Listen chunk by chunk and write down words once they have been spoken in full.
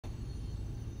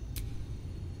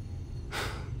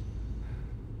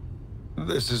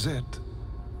This is it.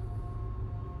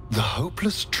 The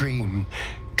hopeless dream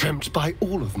dreamt by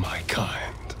all of my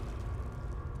kind.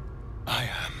 I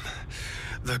am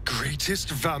the greatest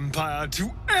vampire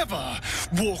to ever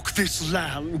walk this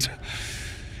land.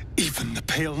 Even the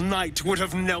pale knight would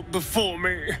have knelt before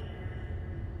me.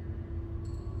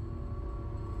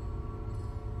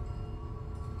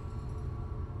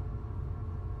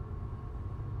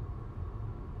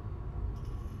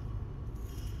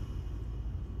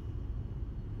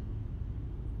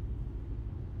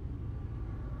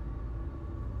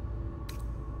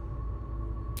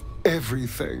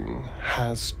 Everything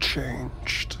has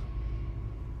changed.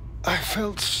 I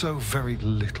felt so very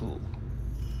little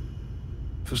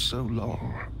for so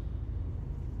long.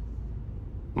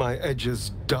 My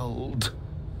edges dulled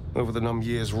over the numb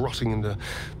years rotting in the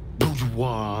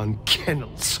boudoir and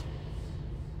kennels.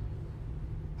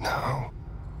 Now,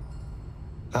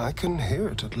 I can hear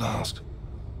it at last.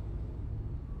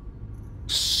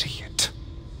 See it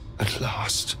at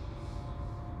last.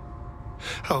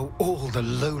 How all the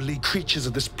lowly creatures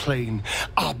of this plane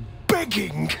are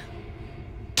begging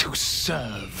to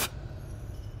serve.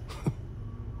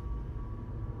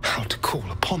 How to call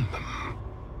upon them.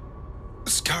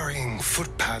 Scurrying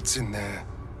footpads in their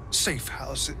safe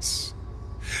houses.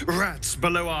 Rats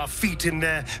below our feet in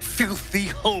their filthy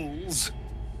holes.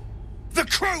 The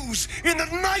crows in the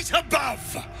night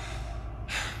above.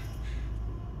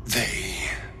 They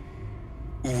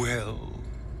will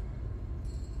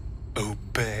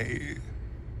obey.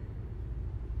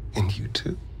 And you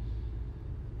too.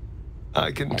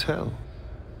 I can tell.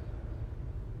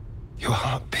 Your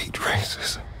heartbeat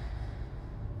races.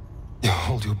 You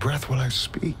hold your breath while I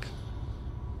speak.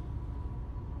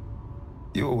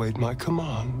 You await my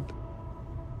command.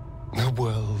 The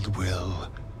world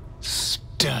will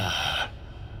stir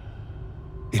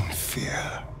in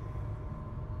fear.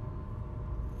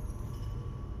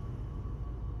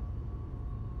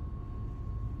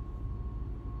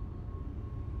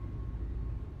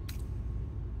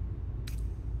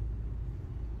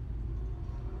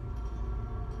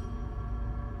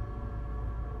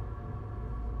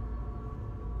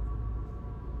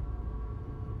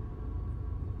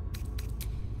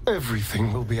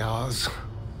 Everything will be ours.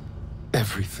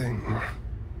 Everything.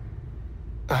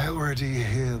 I already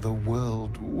hear the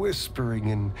world whispering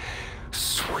in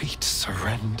sweet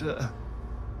surrender.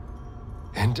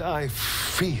 And I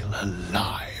feel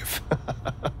alive.